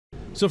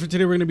So for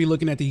today, we're going to be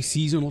looking at the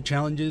seasonal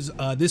challenges.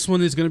 This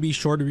one is going to be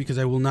shorter because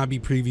I will not be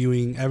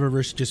previewing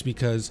Eververse, just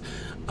because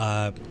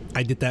I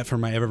did that for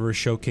my Eververse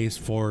showcase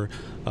for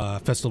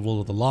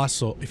Festival of the Lost.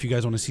 So if you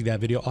guys want to see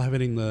that video, I'll have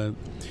it in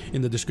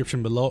the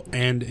description below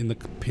and in the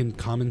pinned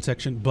comment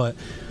section. But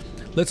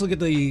let's look at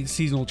the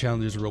seasonal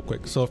challenges real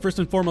quick. So first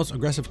and foremost,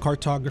 aggressive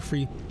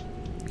cartography.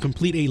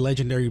 Complete a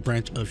legendary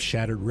branch of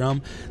Shattered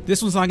Realm.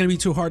 This one's not going to be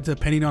too hard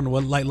depending on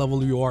what light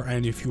level you are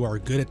and if you are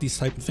good at these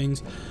type of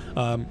things.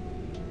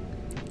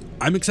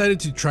 I'm excited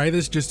to try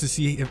this just to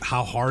see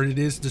how hard it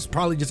is. This is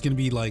probably just going to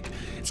be like,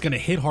 it's going to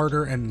hit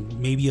harder and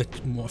maybe a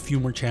few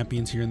more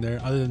champions here and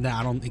there. Other than that,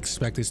 I don't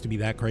expect this to be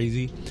that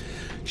crazy.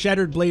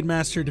 Shattered Blade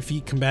Master.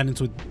 Defeat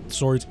combatants with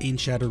swords in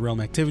Shattered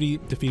Realm activity.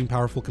 Defeating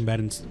powerful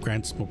combatants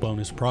grants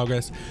bonus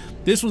progress.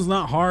 This one's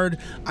not hard.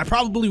 I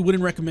probably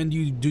wouldn't recommend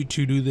you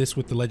to do this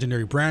with the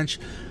legendary branch.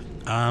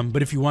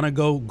 But if you want to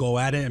go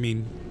at it, I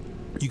mean,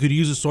 you could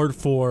use a sword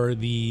for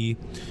the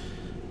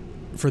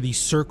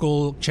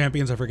circle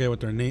champions. I forget what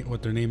their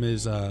name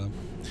is.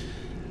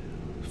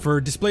 For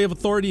display of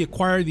authority,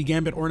 acquire the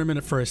Gambit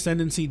ornament for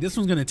ascendancy. This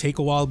one's going to take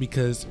a while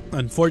because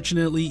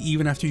unfortunately,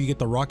 even after you get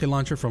the rocket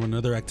launcher from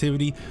another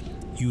activity,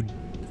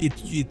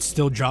 it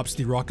still drops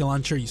the rocket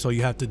launcher, so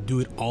you have to do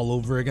it all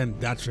over again.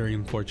 That's very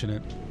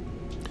unfortunate.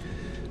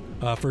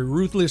 For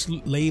Ruthless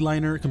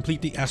Leyliner,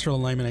 complete the astral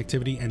alignment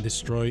activity and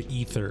destroy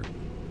ether.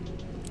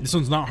 This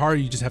one's not hard.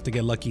 You just have to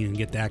get lucky and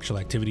get the actual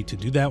activity to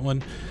do that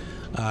one.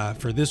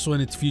 For this one,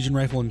 it's fusion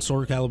rifle and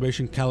sword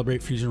calibration.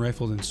 Calibrate fusion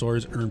rifles and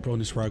swords, earn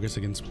bonus progress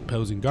against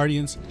opposing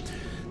guardians.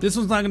 This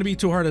one's not going to be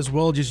too hard as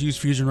well. Just use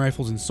fusion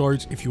rifles and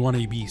swords. If you want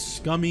to be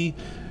scummy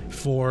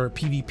for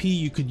PvP,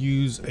 you could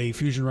use a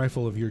fusion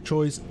rifle of your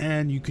choice,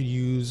 and you could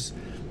use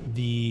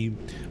the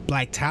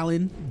Black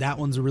Talon. That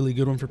one's a really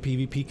good one for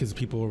PvP because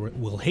people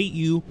will hate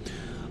you.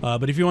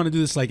 But if you want to do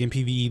this like in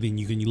PvE, then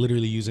you can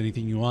literally use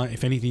anything you want.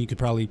 If anything, you could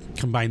probably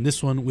combine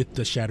this one with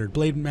the Shattered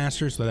Blade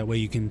Master, so that way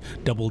you can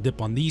double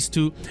dip on these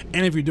two.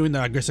 And if you're doing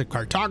the aggressive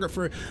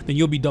cartographer, then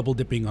you'll be double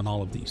dipping on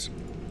all of these.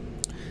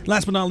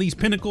 Last but not least,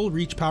 Pinnacle.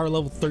 Reach power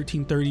level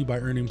 1330 by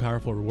earning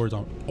powerful rewards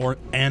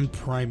and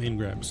prime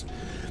engrams.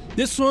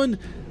 This one,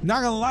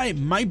 not gonna lie, it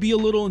might be a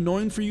little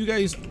annoying for you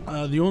guys.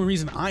 The only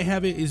reason I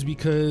have it is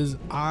because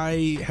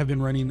I have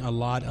been running a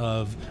lot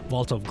of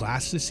Vault of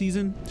Glass this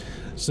season.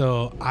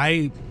 So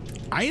I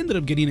ended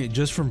up getting it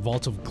just from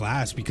Vault of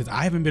Glass because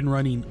I haven't been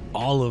running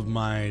all of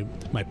my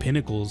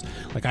pinnacles.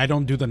 Like, I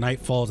don't do the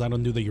Nightfalls, I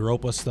don't do the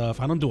Europa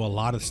stuff, I don't do a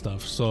lot of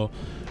stuff. So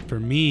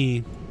for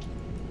me,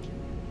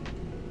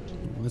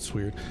 that's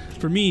weird.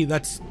 For me,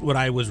 that's what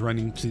I was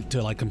running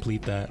to like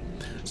complete that.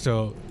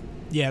 So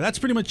yeah, that's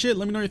pretty much it.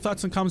 Let me know your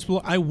thoughts and comments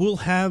below. I will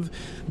have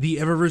the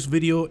Eververse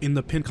video in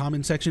the pinned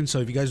comment section, so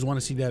if you guys want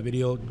to see that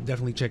video,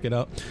 definitely check it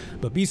out.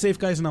 But be safe,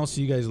 guys, and I'll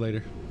see you guys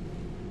later.